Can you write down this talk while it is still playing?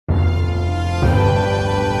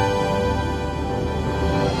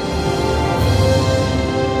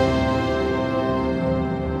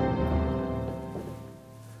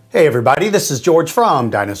Hey everybody, this is George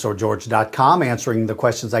from DinosaurGeorge.com answering the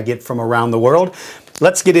questions I get from around the world.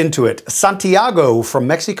 Let's get into it. Santiago from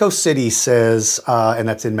Mexico City says, and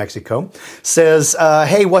that's in Mexico, says,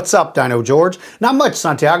 hey, what's up, Dino George? Not much,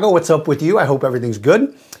 Santiago. What's up with you? I hope everything's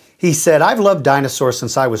good. He said, I've loved dinosaurs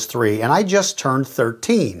since I was 3, and I just turned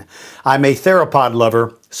 13. I'm a theropod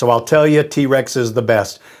lover, so I'll tell you, T-Rex is the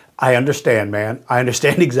best. I understand, man. I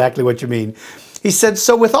understand exactly what you mean. He said,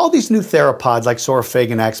 so with all these new theropods like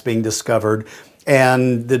Saurophaganax being discovered,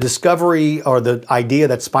 and the discovery or the idea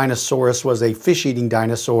that Spinosaurus was a fish-eating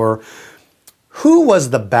dinosaur, who was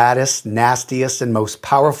the baddest, nastiest, and most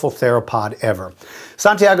powerful theropod ever?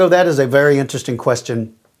 Santiago, that is a very interesting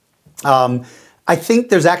question. I think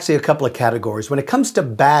there's actually a couple of categories. When it comes to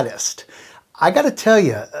baddest, I got to tell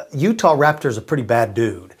you, Utah Raptor is a pretty bad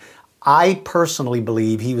dude. I personally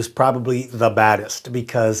believe he was probably the baddest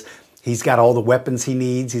because he's got all the weapons he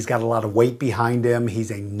needs. He's got a lot of weight behind him. He's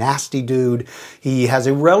a nasty dude. He has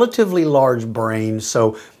a relatively large brain.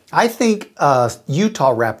 So I think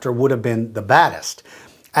Utah Raptor would have been the baddest.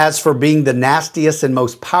 As for being the nastiest and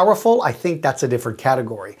most powerful, I think that's a different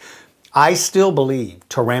category. I still believe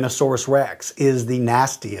Tyrannosaurus Rex is the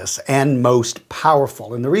nastiest and most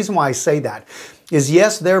powerful. And the reason why I say that is,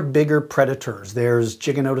 yes, they're bigger predators. There's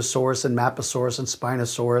Giganotosaurus and Maposaurus and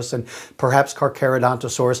Spinosaurus and perhaps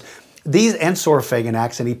Carcharodontosaurus. These and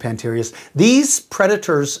Saurophaganax and Epenterius, these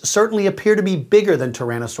predators certainly appear to be bigger than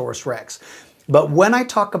Tyrannosaurus Rex. But when I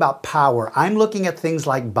talk about power, I'm looking at things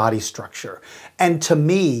like body structure. And to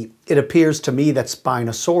me, it appears to me that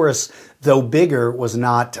Spinosaurus, though bigger, was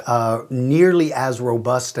not nearly as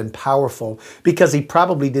robust and powerful because he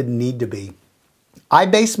probably didn't need to be. I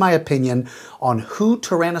base my opinion on who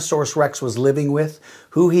Tyrannosaurus Rex was living with,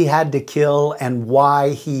 who he had to kill, and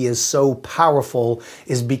why he is so powerful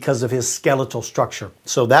is because of his skeletal structure.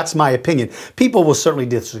 So that's my opinion. People will certainly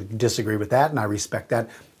disagree with that, and I respect that,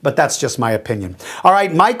 but that's just my opinion. All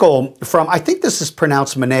right, Michael from, I think this is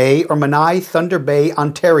pronounced Menei or Menei, Thunder Bay,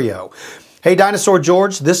 Ontario. Hey, Dinosaur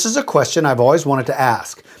George, this is a question I've always wanted to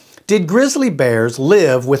ask. Did grizzly bears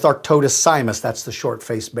live with Arctodus simus, that's the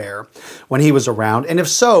short-faced bear, when he was around? And if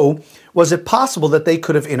so, was it possible that they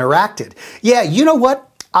could have interacted? Yeah, you know what?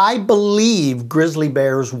 I believe grizzly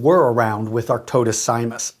bears were around with Arctodus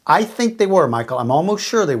simus. I think they were, Michael. I'm almost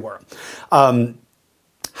sure they were.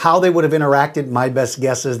 How they would have interacted, my best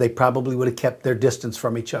guess is they probably would have kept their distance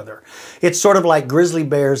from each other. It's sort of like grizzly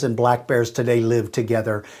bears and black bears today live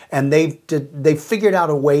together, and they figured out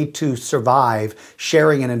a way to survive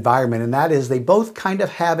sharing an environment, and that is they both kind of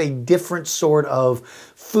have a different sort of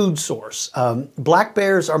food source. Black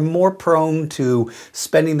bears are more prone to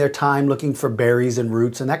spending their time looking for berries and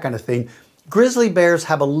roots and that kind of thing. Grizzly bears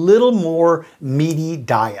have a little more meaty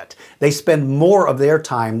diet. They spend more of their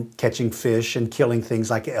time catching fish and killing things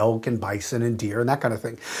like elk and bison and deer and that kind of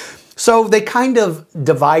thing. So they kind of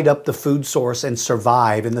divide up the food source and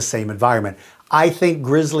survive in the same environment. I think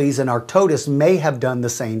grizzlies and Arctodus may have done the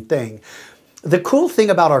same thing. The cool thing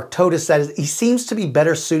about Arctodus is he seems to be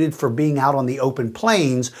better suited for being out on the open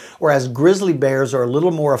plains, whereas grizzly bears are a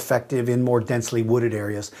little more effective in more densely wooded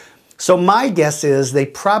areas. So my guess is they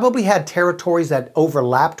probably had territories that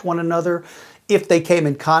overlapped one another. If they came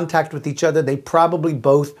in contact with each other, they probably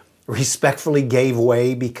both respectfully gave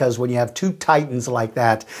way, because when you have two titans like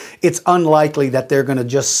that, it's unlikely that they're going to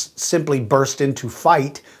just simply burst into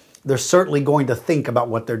fight. They're certainly going to think about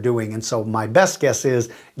what they're doing. And so my best guess is,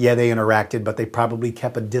 yeah, they interacted, but they probably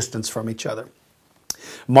kept a distance from each other.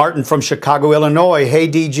 Martin from Chicago, Illinois. Hey,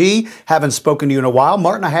 DG, haven't spoken to you in a while.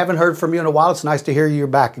 Martin, I haven't heard from you in a while. It's nice to hear you're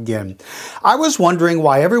back again. I was wondering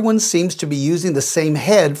why everyone seems to be using the same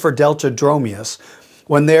head for Deltadromeus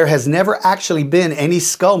when there has never actually been any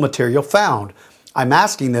skull material found. I'm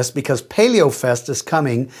asking this because PaleoFest is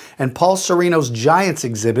coming and Paul Sereno's Giants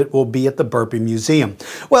exhibit will be at the Burpee Museum.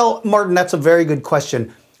 Well, Martin, that's a very good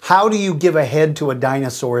question. How do you give a head to a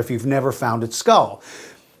dinosaur if you've never found its skull?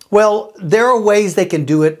 Well, there are ways they can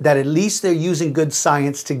do it that at least they're using good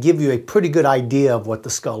science to give you a pretty good idea of what the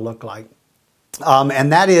skull looked like.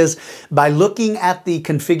 And that is by looking at the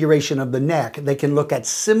configuration of the neck. They can look at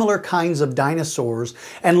similar kinds of dinosaurs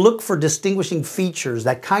and look for distinguishing features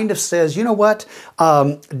that kind of says, you know what,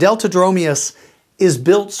 Deltadromeus is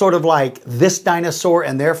built sort of like this dinosaur,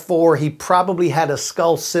 and therefore he probably had a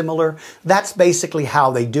skull similar. That's basically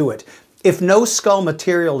how they do it. If no skull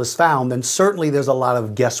material is found, then certainly there's a lot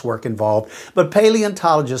of guesswork involved. But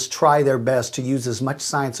paleontologists try their best to use as much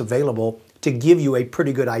science available to give you a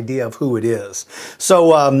pretty good idea of who it is.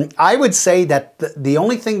 So I would say that the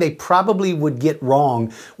only thing they probably would get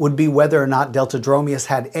wrong would be whether or not Deltadromeus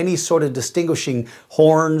had any sort of distinguishing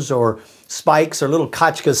horns or spikes or little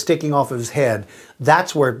kachkas sticking off of his head,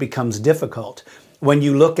 that's where it becomes difficult. When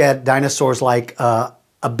you look at dinosaurs like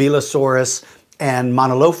Abelosaurus and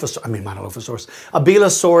Abelosaurus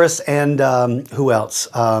and who else?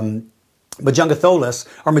 Majungatholus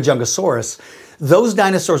or Majungasaurus. Those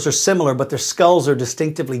dinosaurs are similar, but their skulls are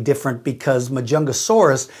distinctively different because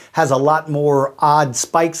Majungasaurus has a lot more odd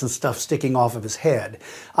spikes and stuff sticking off of his head.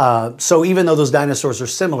 So even though those dinosaurs are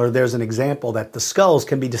similar, there's an example that the skulls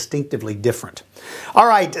can be distinctively different. All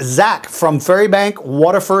right, Zach from Ferrybank,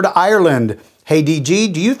 Waterford, Ireland. Hey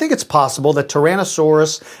DG, do you think it's possible that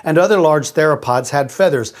Tyrannosaurus and other large theropods had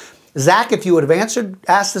feathers? Zach, if you would have answered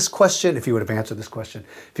this question, if you would have answered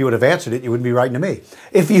it, you wouldn't be writing to me.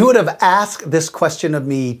 If you would have asked this question of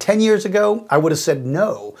me 10 years ago, I would have said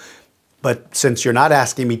no. But since you're not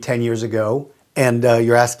asking me 10 years ago and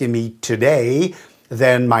you're asking me today,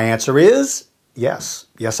 then my answer is yes.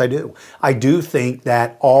 Yes, I do. I do think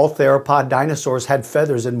that all theropod dinosaurs had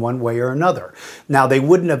feathers in one way or another. Now, they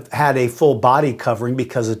wouldn't have had a full body covering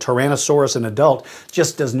because a Tyrannosaurus, an adult,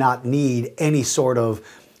 just does not need any sort of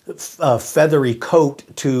feathery coat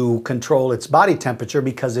to control its body temperature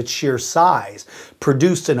because its sheer size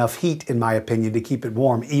produced enough heat, in my opinion, to keep it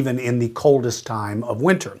warm even in the coldest time of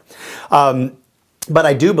winter. But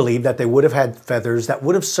I do believe that they would have had feathers that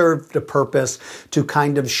would have served a purpose to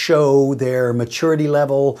kind of show their maturity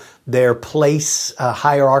level, their place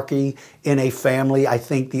hierarchy in a family. I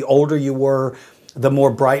think the older you were, the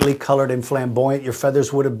more brightly colored and flamboyant your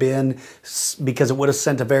feathers would have been, because it would have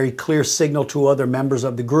sent a very clear signal to other members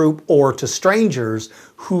of the group or to strangers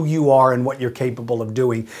who you are and what you're capable of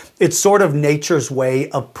doing. It's sort of nature's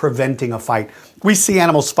way of preventing a fight. We see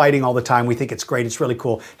animals fighting all the time. We think it's great. It's really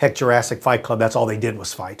cool. Heck, Jurassic Fight Club, that's all they did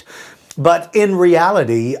was fight. But in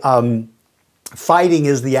reality, fighting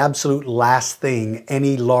is the absolute last thing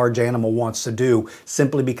any large animal wants to do,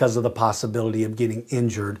 simply because of the possibility of getting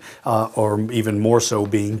injured or even more so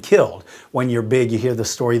being killed. When you're big, you hear the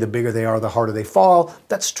story, the bigger they are, the harder they fall.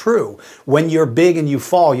 That's true. When you're big and you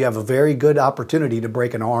fall, you have a very good opportunity to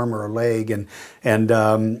break an arm or a leg, and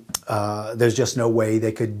there's just no way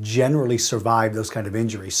they could generally survive those kind of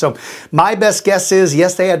injuries. So my best guess is,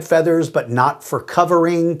 yes, they had feathers, but not for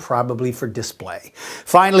covering, probably for display.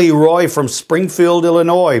 Finally, Roy from Springfield,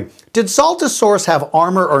 Illinois. Did Saltasaurus have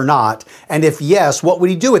armor or not? And if yes, what would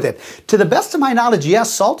he do with it? To the best of my knowledge,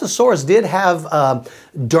 yes, Saltasaurus did have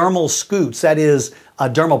dermal scutes, that is,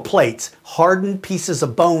 dermal plates, hardened pieces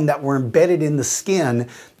of bone that were embedded in the skin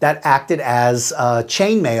that acted as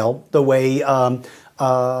chainmail, the way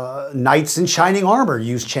knights in shining armor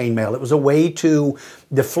used chainmail. It was a way to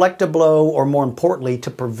deflect a blow, or more importantly,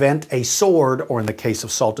 to prevent a sword, or in the case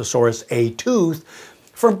of Saltasaurus, a tooth,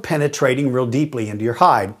 from penetrating real deeply into your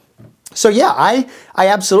hide. So yeah, I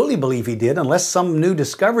absolutely believe he did, unless some new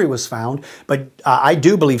discovery was found. But I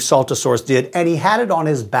do believe Saltasaurus did, and he had it on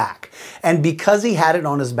his back. And because he had it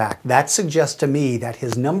on his back, that suggests to me that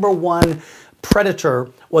his #1 predator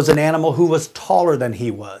was an animal who was taller than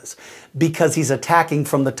he was, because he's attacking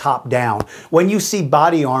from the top down. When you see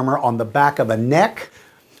body armor on the back of a neck,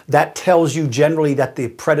 that tells you generally that the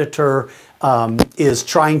predator is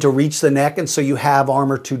trying to reach the neck, and so you have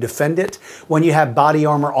armor to defend it. When you have body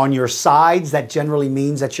armor on your sides, that generally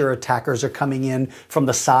means that your attackers are coming in from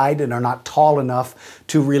the side and are not tall enough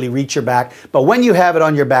to really reach your back. But when you have it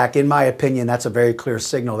on your back, in my opinion, that's a very clear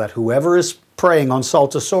signal that whoever is preying on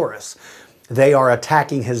Saltasaurus, they are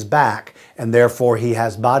attacking his back, and therefore he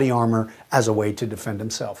has body armor as a way to defend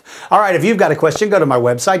himself. All right, if you've got a question, go to my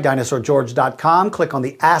website, dinosaurgeorge.com, click on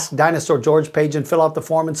the Ask Dinosaur George page and fill out the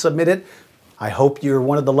form and submit it. I hope you're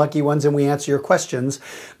one of the lucky ones and we answer your questions.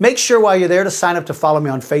 Make sure while you're there to sign up to follow me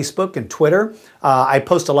on Facebook and Twitter. I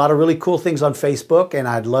post a lot of really cool things on Facebook, and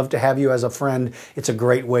I'd love to have you as a friend. It's a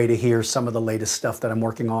great way to hear some of the latest stuff that I'm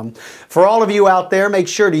working on. For all of you out there, make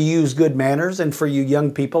sure to use good manners, and for you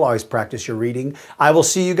young people, always practice your reading. I will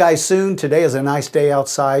see you guys soon. Today is a nice day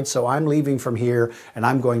outside, so I'm leaving from here, and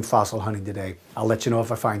I'm going fossil hunting today. I'll let you know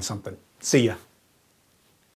if I find something. See ya.